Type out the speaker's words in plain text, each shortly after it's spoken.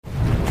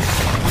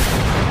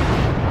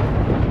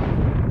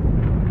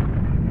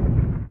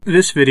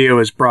This video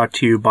is brought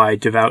to you by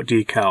Devout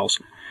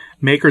Decals,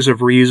 makers of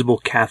reusable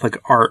Catholic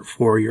art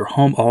for your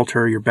home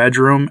altar, your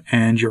bedroom,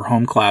 and your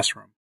home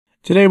classroom.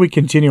 Today we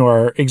continue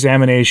our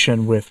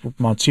examination with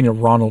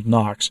Msgr. Ronald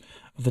Knox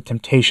of the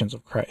temptations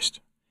of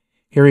Christ.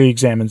 Here he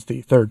examines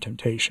the third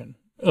temptation,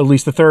 at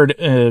least the third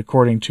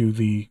according to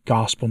the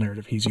gospel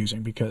narrative he's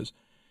using, because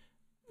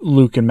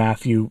Luke and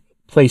Matthew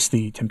place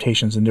the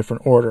temptations in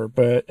different order,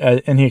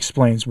 and he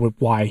explains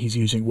why he's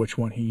using which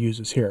one he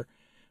uses here.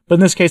 But in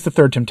this case, the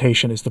third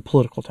temptation is the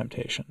political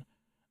temptation,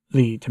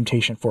 the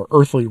temptation for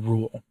earthly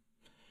rule.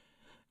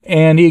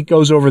 And he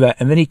goes over that,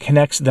 and then he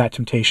connects that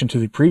temptation to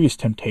the previous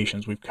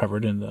temptations we've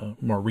covered in the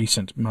more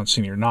recent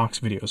Msgr. Knox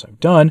videos I've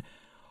done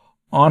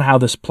on how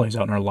this plays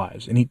out in our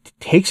lives. And he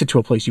takes it to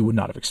a place you would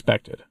not have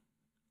expected,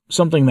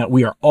 something that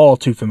we are all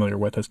too familiar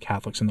with as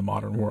Catholics in the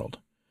modern world,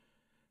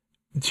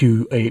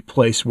 to a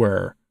place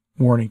where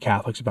warning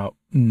Catholics about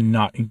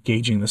not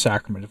engaging the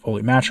sacrament of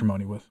holy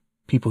matrimony with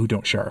people who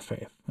don't share our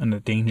faith, and the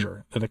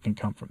danger that it can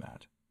come from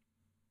that.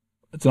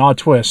 It's an odd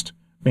twist.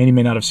 Many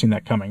may not have seen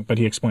that coming, but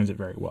he explains it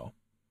very well.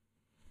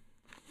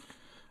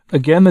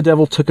 Again the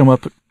devil took him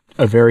up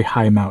a very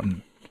high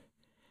mountain,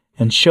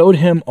 and showed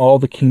him all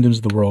the kingdoms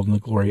of the world and the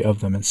glory of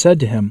them, and said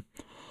to him,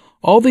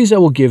 All these I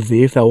will give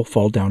thee, if thou wilt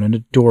fall down and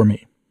adore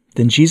me.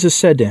 Then Jesus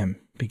said to him,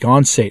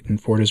 Begone, Satan,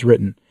 for it is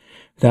written,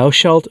 Thou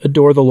shalt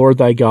adore the Lord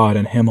thy God,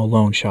 and him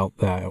alone shalt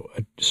thou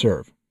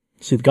serve.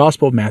 See the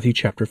Gospel of Matthew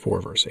chapter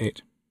 4, verse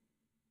 8.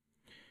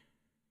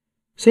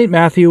 St.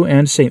 Matthew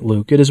and St.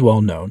 Luke, it is well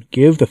known,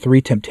 give the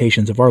three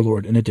temptations of our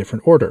Lord in a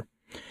different order.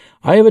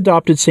 I have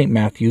adopted St.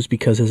 Matthew's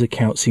because his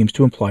account seems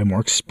to imply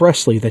more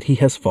expressly that he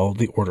has followed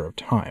the order of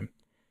time.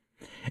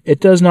 It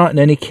does not in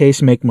any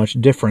case make much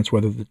difference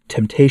whether the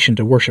temptation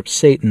to worship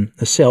Satan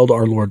assailed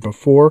our Lord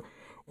before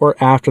or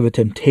after the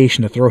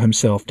temptation to throw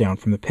himself down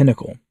from the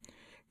pinnacle.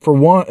 For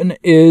one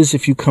is,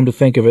 if you come to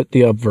think of it,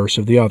 the obverse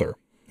of the other.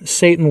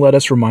 Satan, let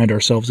us remind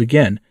ourselves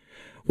again,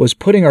 was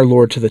putting our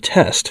Lord to the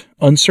test,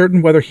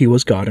 uncertain whether he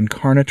was God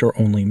incarnate or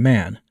only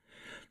man.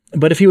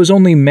 But if he was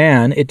only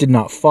man, it did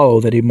not follow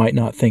that he might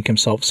not think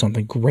himself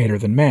something greater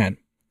than man,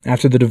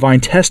 after the divine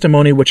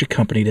testimony which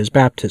accompanied his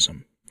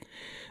baptism.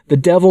 The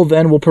devil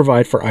then will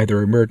provide for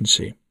either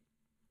emergency.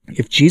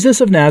 If Jesus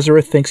of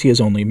Nazareth thinks he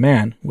is only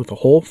man, with the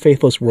whole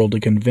faithless world to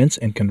convince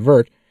and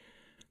convert,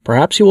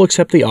 perhaps he will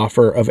accept the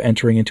offer of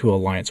entering into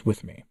alliance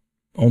with me.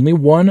 Only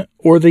one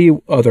or the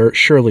other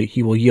surely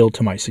he will yield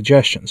to my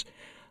suggestions,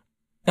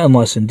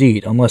 unless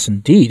indeed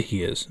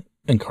he is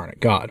incarnate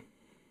God.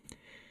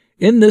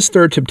 In this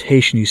third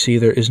temptation, you see,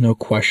 there is no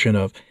question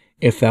of,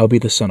 if thou be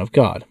the Son of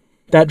God.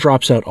 That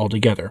drops out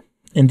altogether.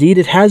 Indeed,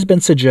 it has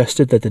been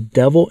suggested that the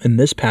devil in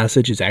this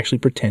passage is actually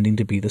pretending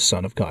to be the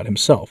Son of God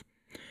himself.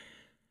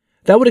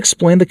 That would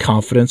explain the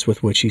confidence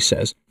with which he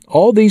says,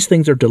 All these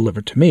things are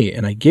delivered to me,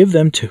 and I give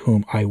them to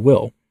whom I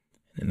will.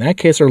 In that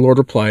case, our Lord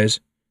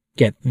replies,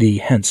 Get thee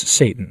hence,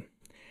 Satan.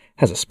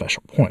 Has a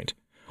special point.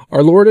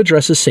 Our Lord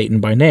addresses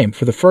Satan by name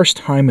for the first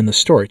time in the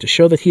story to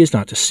show that he is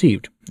not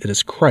deceived. It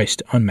is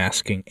Christ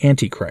unmasking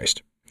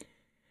Antichrist.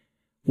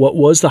 What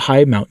was the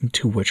high mountain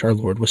to which our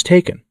Lord was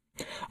taken?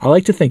 I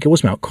like to think it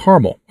was Mount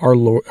Carmel, Our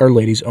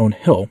Lady's own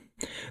hill.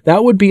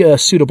 That would be a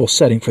suitable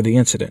setting for the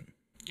incident.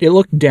 It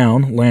looked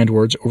down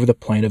landwards over the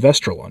plain of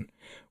Esdraelon,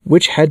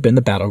 which had been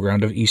the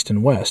battleground of East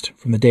and West,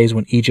 from the days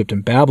when Egypt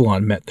and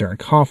Babylon met there in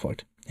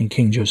conflict, in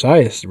King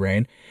Josiah's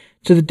reign,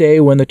 to the day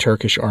when the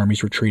Turkish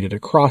armies retreated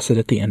across it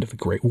at the end of the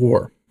Great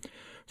War.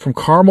 From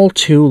Carmel,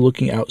 too,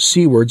 looking out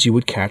seawards, you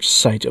would catch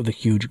sight of the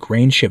huge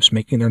grain ships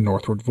making their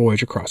northward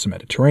voyage across the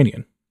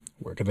Mediterranean.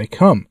 Where do they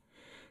come?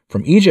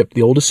 From Egypt,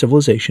 the oldest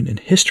civilization in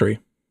history.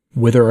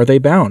 Whither are they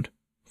bound?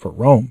 For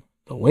Rome,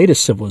 the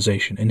latest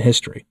civilization in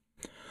history.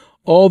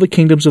 All the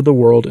kingdoms of the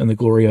world and the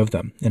glory of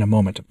them in a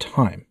moment of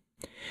time.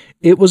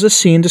 It was a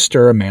scene to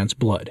stir a man's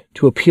blood,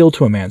 to appeal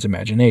to a man's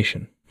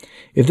imagination.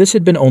 If this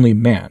had been only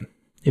man,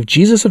 if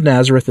Jesus of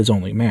Nazareth is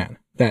only man,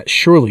 that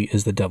surely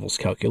is the devil's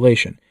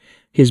calculation.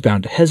 He is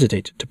bound to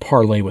hesitate to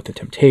parley with the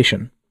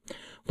temptation.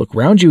 Look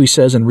round you, he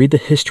says, and read the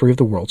history of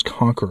the world's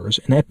conquerors,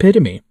 an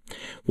epitome.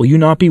 Will you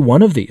not be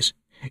one of these?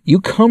 You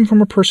come from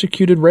a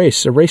persecuted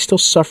race, a race still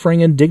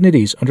suffering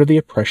indignities under the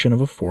oppression of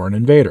a foreign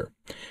invader.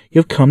 You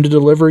have come to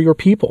deliver your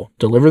people,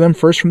 deliver them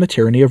first from the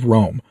tyranny of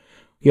Rome.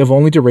 You have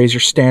only to raise your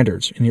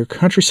standards, and your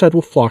countryside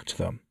will flock to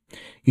them.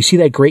 You see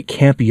that great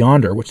camp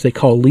yonder, which they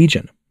call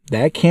Legion.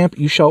 That camp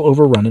you shall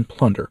overrun and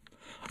plunder.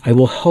 I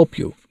will help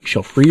you. You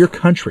shall free your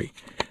country.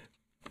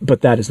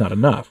 But that is not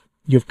enough.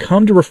 You have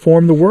come to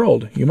reform the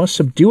world. You must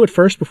subdue it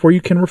first before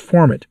you can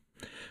reform it.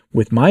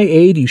 With my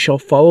aid you shall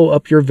follow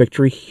up your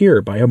victory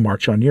here by a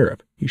march on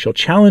Europe. You shall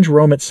challenge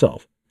Rome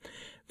itself.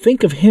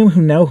 Think of him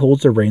who now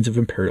holds the reins of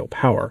imperial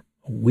power,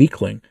 a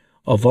weakling,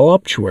 a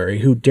voluptuary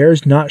who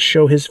dares not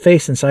show his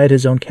face inside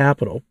his own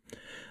capital.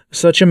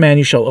 Such a man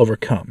you shall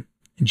overcome.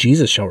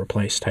 Jesus shall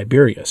replace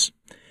Tiberius.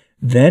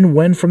 Then,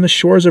 when from the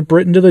shores of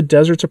Britain to the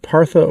deserts of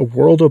Partha a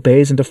world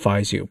obeys and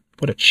defies you,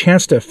 what a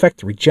chance to effect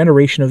the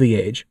regeneration of the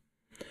age.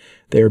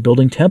 They are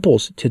building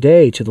temples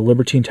today to the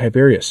libertine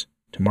Tiberius.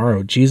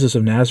 Tomorrow Jesus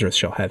of Nazareth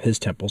shall have his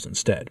temples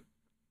instead.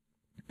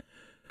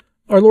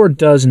 Our Lord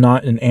does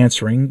not, in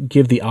answering,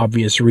 give the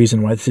obvious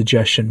reason why the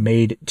suggestion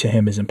made to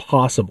him is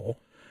impossible.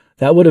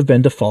 That would have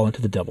been to fall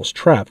into the devil's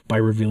trap by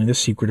revealing the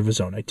secret of his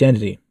own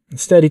identity.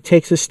 Instead, he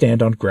takes his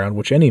stand on ground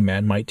which any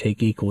man might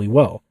take equally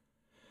well.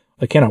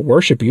 I cannot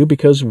worship you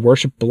because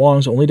worship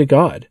belongs only to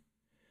God.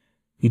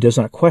 He does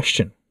not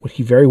question what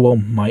he very well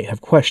might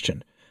have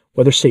questioned,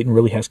 whether Satan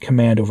really has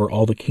command over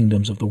all the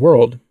kingdoms of the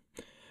world.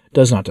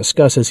 Does not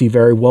discuss, as he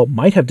very well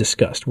might have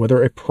discussed,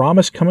 whether a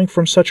promise coming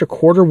from such a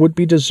quarter would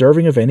be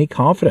deserving of any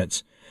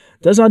confidence.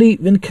 Does not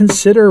even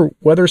consider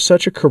whether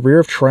such a career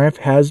of triumph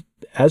as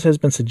has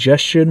been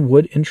suggested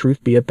would in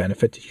truth be a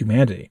benefit to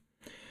humanity.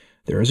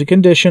 There is a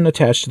condition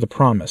attached to the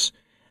promise,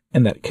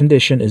 and that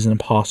condition is an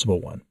impossible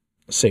one.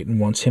 Satan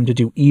wants him to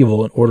do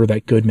evil in order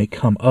that good may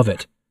come of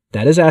it.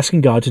 That is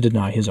asking God to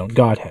deny his own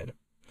Godhead.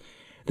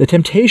 The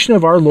temptation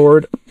of our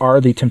Lord are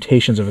the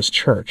temptations of his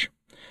church.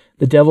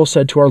 The devil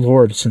said to our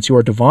Lord, "Since you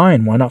are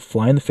divine, why not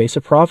fly in the face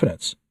of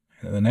providence?"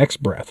 And in the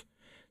next breath,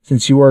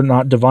 "Since you are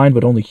not divine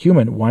but only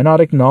human, why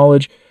not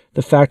acknowledge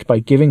the fact by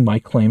giving my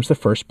claims the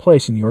first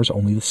place and yours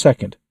only the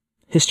second?"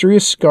 History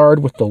is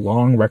scarred with the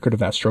long record of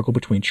that struggle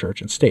between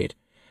church and state.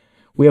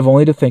 We have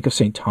only to think of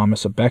St.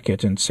 Thomas of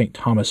Becket and St.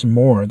 Thomas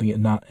More in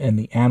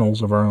the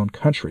annals of our own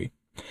country.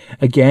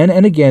 Again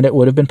and again it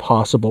would have been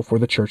possible for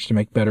the church to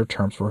make better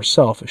terms for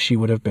herself if she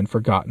would have been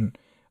forgotten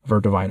of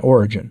her divine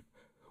origin,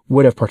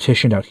 would have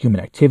partitioned out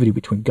human activity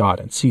between God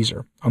and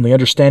Caesar, on the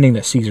understanding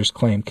that Caesar's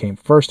claim came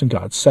first and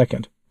God's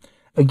second.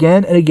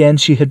 Again and again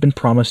she had been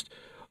promised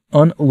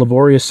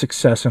unlaborious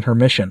success in her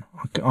mission,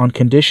 on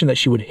condition that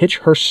she would hitch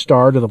her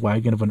star to the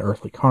wagon of an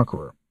earthly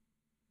conqueror.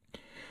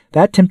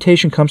 That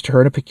temptation comes to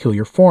her in a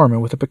peculiar form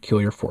and with a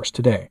peculiar force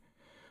today.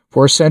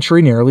 For a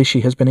century nearly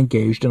she has been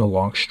engaged in a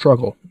long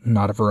struggle,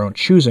 not of her own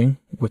choosing,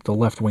 with the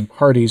left-wing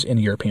parties in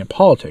European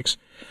politics.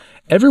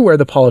 Everywhere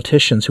the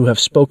politicians who have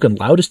spoken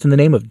loudest in the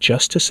name of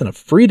justice and of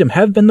freedom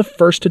have been the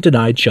first to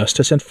deny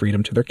justice and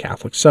freedom to their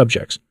Catholic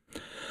subjects.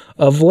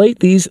 Of late,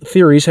 these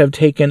theories have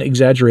taken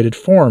exaggerated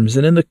forms,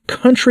 and in the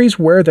countries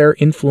where their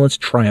influence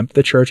triumphed,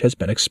 the Church has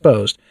been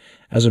exposed,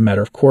 as a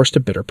matter of course,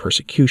 to bitter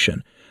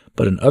persecution.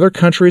 But in other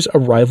countries, a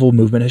rival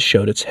movement has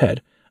showed its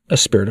head. A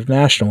spirit of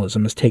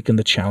nationalism has taken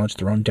the challenge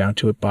thrown down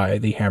to it by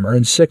the hammer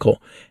and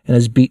sickle, and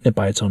has beaten it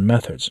by its own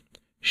methods.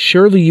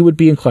 Surely you would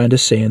be inclined to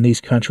say in these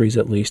countries,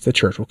 at least, the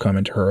Church will come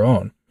into her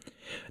own.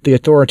 The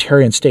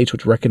authoritarian states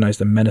which recognize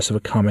the menace of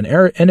a common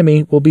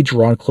enemy will be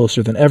drawn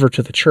closer than ever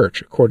to the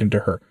Church, according to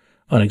her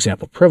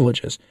unexampled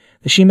privileges,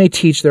 that she may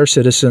teach their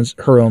citizens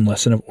her own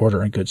lesson of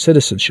order and good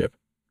citizenship.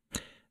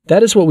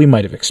 That is what we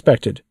might have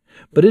expected,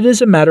 but it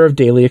is a matter of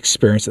daily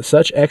experience that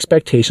such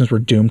expectations were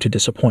doomed to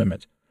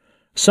disappointment.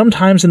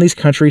 Sometimes in these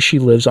countries she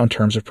lives on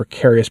terms of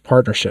precarious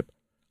partnership.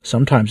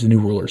 Sometimes the new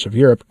rulers of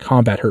Europe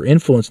combat her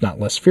influence not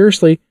less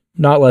fiercely,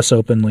 not less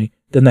openly,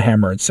 than the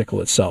hammer and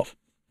sickle itself.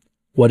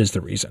 What is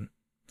the reason?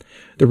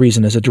 The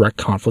reason is a direct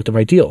conflict of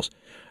ideals.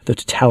 The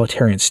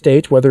totalitarian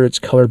state, whether its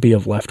color be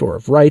of left or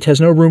of right, has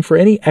no room for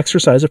any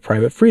exercise of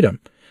private freedom,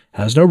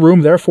 has no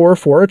room, therefore,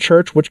 for a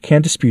church which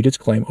can dispute its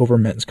claim over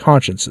men's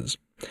consciences,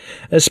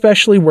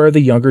 especially where the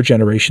younger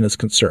generation is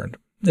concerned.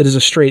 It is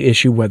a straight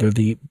issue whether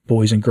the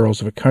boys and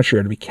girls of a country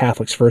are to be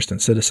Catholics first and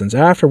citizens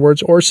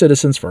afterwards, or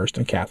citizens first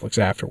and Catholics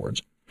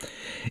afterwards.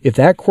 If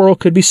that quarrel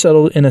could be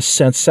settled in a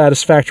sense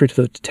satisfactory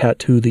to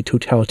the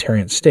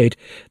totalitarian state,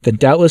 then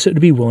doubtless it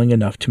would be willing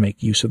enough to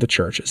make use of the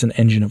Church as an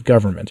engine of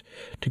government,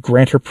 to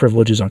grant her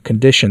privileges on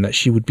condition that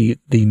she would be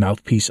the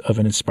mouthpiece of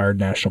an inspired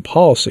national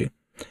policy.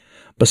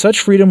 But such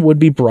freedom would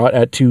be brought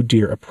at too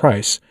dear a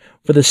price.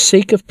 For the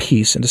sake of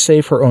peace and to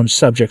save her own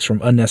subjects from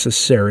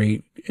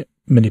unnecessary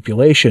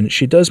manipulation,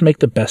 she does make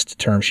the best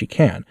terms she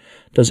can,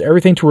 does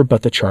everything to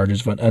rebut the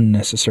charges of an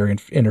unnecessary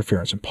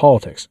interference in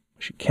politics.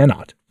 She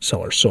cannot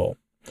sell her soul.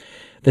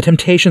 The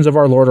temptations of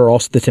our Lord are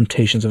also the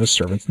temptations of his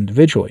servants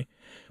individually,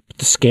 but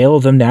the scale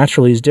of them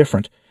naturally is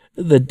different.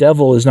 The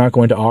devil is not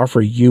going to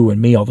offer you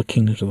and me all the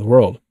kingdoms of the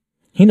world.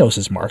 He knows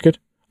his market,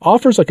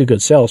 offers like a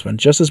good salesman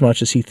just as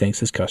much as he thinks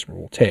his customer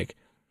will take.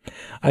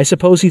 I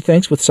suppose he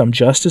thinks with some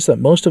justice that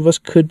most of us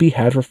could be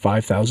had for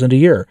 5,000 a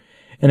year,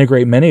 and a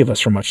great many of us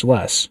for much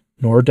less.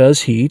 Nor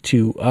does he,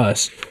 to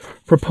us,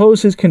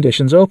 propose his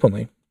conditions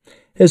openly.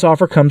 His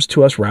offer comes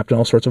to us wrapped in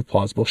all sorts of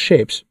plausible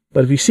shapes,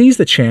 but if he sees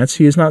the chance,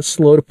 he is not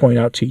slow to point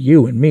out to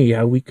you and me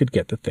how we could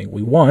get the thing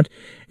we want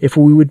if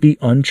we would be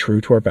untrue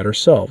to our better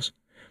selves,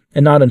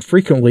 and not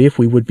infrequently if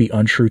we would be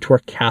untrue to our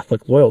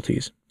Catholic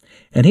loyalties.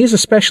 And he is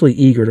especially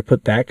eager to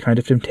put that kind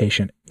of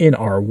temptation in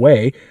our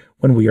way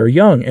when we are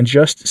young and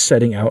just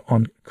setting out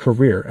on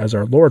career as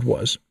our Lord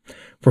was.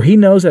 For he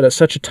knows that at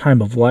such a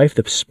time of life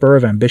the spur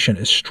of ambition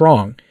is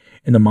strong,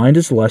 and the mind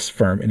is less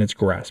firm in its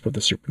grasp of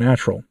the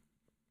supernatural.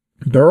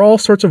 There are all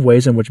sorts of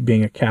ways in which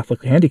being a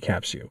Catholic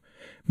handicaps you,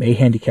 may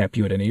handicap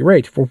you at any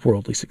rate for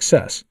worldly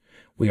success.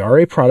 We are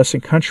a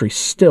Protestant country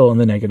still in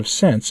the negative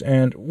sense,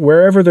 and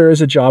wherever there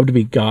is a job to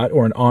be got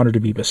or an honor to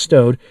be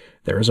bestowed,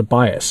 there is a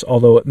bias,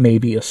 although it may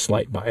be a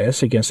slight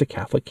bias, against a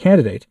Catholic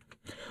candidate.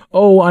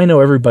 Oh, I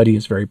know everybody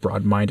is very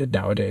broad-minded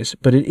nowadays,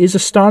 but it is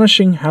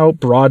astonishing how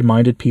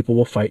broad-minded people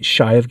will fight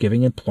shy of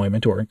giving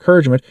employment or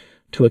encouragement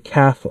to a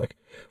Catholic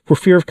for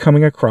fear of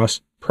coming across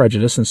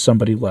prejudice in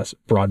somebody less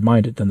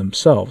broad-minded than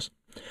themselves.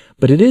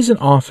 But it isn't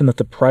often that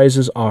the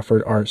prizes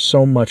offered are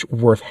so much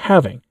worth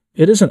having.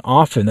 It isn't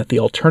often that the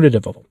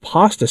alternative of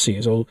apostasy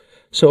is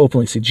so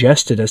openly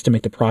suggested as to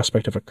make the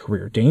prospect of a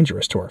career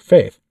dangerous to our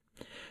faith.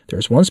 There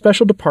is one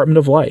special department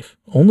of life,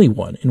 only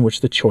one, in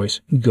which the choice,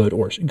 God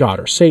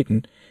or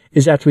Satan,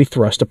 is apt to be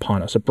thrust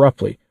upon us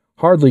abruptly,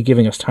 hardly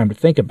giving us time to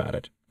think about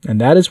it, and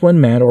that is when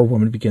man or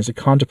woman begins to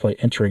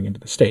contemplate entering into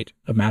the state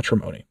of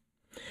matrimony.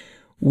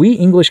 We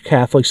English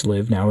Catholics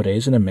live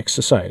nowadays in a mixed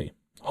society.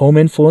 Home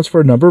influence, for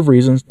a number of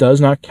reasons,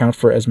 does not count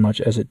for as much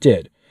as it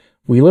did.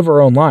 We live our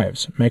own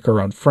lives, make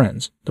our own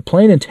friends. The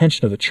plain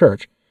intention of the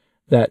Church,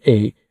 that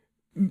a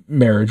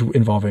marriage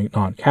involving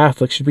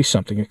non-Catholics should be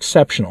something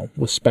exceptional,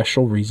 with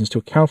special reasons to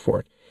account for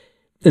it,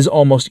 is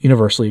almost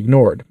universally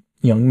ignored.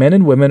 Young men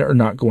and women are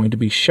not going to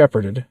be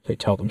shepherded, they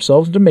tell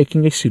themselves, into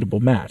making a suitable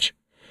match.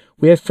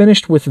 We have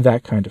finished with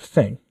that kind of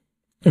thing.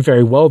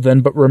 Very well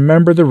then, but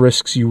remember the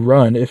risks you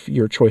run if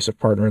your choice of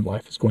partner in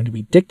life is going to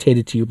be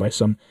dictated to you by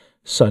some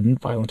sudden,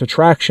 violent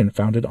attraction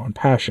founded on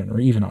passion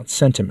or even on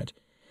sentiment.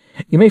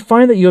 You may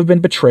find that you have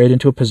been betrayed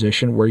into a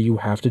position where you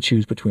have to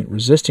choose between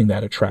resisting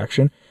that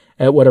attraction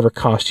at whatever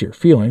cost to your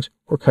feelings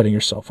or cutting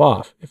yourself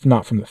off, if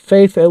not from the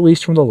faith, at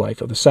least from the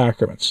life of the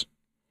sacraments.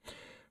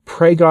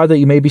 Pray God that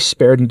you may be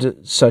spared into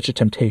such a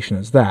temptation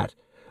as that,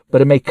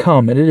 but it may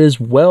come, and it is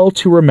well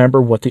to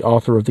remember what the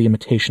author of the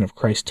Imitation of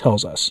Christ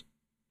tells us.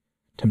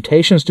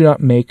 Temptations do not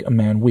make a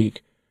man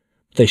weak,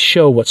 but they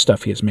show what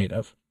stuff he is made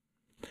of.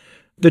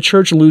 The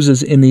Church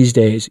loses in these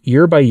days,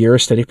 year by year, a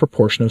steady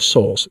proportion of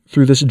souls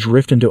through this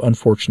drift into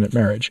unfortunate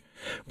marriage.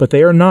 But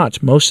they are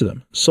not, most of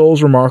them,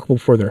 souls remarkable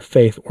for their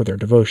faith or their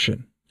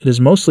devotion. It is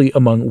mostly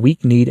among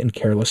weak-kneed and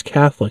careless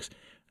Catholics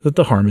that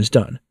the harm is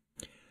done.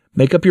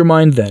 Make up your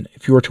mind, then,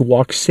 if you are to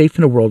walk safe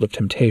in a world of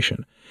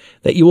temptation,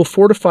 that you will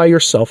fortify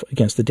yourself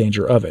against the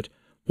danger of it,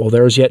 while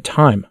there is yet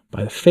time,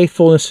 by the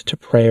faithfulness to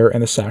prayer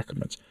and the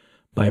sacraments,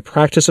 by a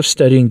practice of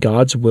studying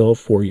God's will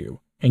for you,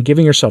 and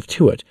giving yourself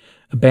to it,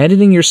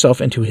 abandoning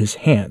yourself into His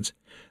hands,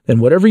 then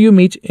whatever you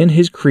meet in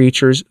His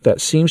creatures that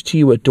seems to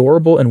you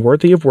adorable and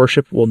worthy of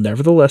worship will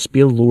nevertheless be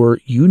a lure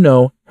you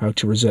know how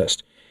to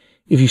resist,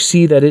 if you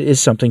see that it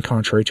is something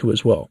contrary to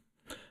His will.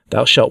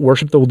 Thou shalt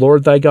worship the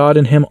Lord thy God,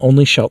 and Him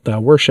only shalt thou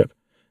worship.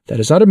 That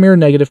is not a mere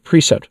negative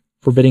precept,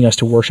 forbidding us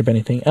to worship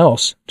anything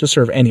else, to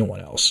serve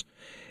anyone else.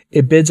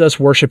 It bids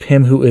us worship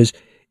Him who is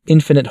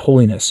infinite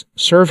holiness,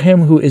 serve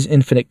Him who is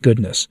infinite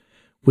goodness,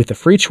 with the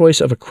free choice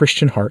of a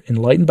Christian heart,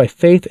 enlightened by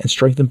faith and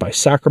strengthened by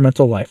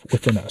sacramental life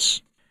within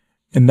us.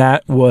 And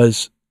that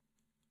was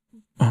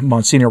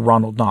Msgr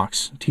Ronald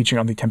Knox teaching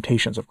on the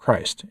temptations of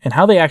Christ and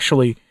how they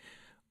actually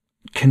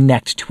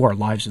connect to our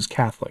lives as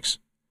Catholics.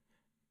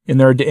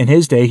 In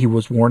his day, he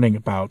was warning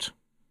about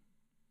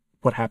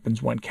what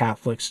happens when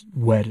Catholics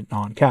wed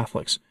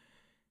non-Catholics.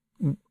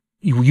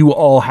 You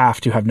all have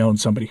to have known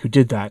somebody who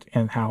did that,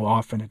 and how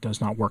often it does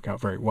not work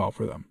out very well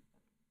for them.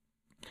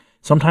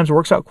 Sometimes it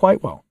works out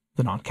quite well.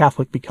 The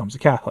non-Catholic becomes a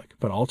Catholic,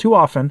 but all too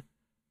often,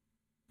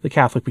 the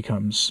Catholic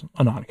becomes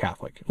a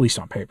non-Catholic, at least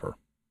on paper.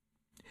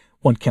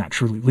 One cannot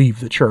truly leave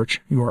the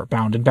Church. You are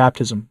bound in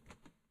baptism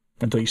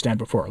until you stand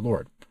before our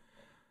Lord.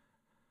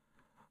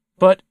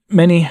 But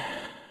many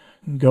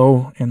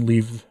go and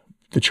leave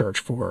the Church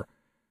for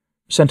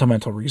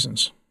sentimental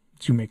reasons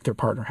to make their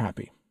partner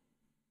happy.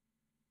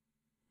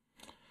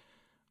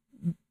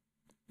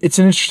 It's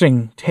an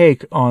interesting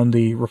take on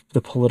the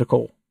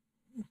political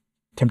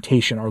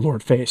temptation our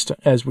Lord faced,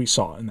 as we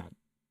saw in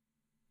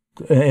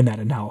that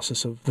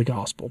analysis of the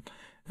gospel.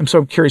 I'm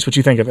so curious what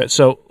you think of it.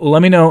 So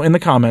let me know in the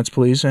comments,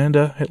 please, and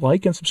hit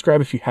like and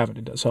subscribe if you haven't.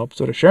 It does help.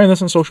 So to sharing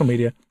this on social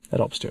media,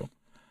 that helps too.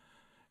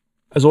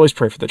 As always,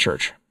 pray for the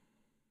Church.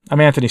 I'm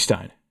Anthony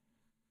Stein.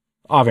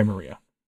 Ave Maria.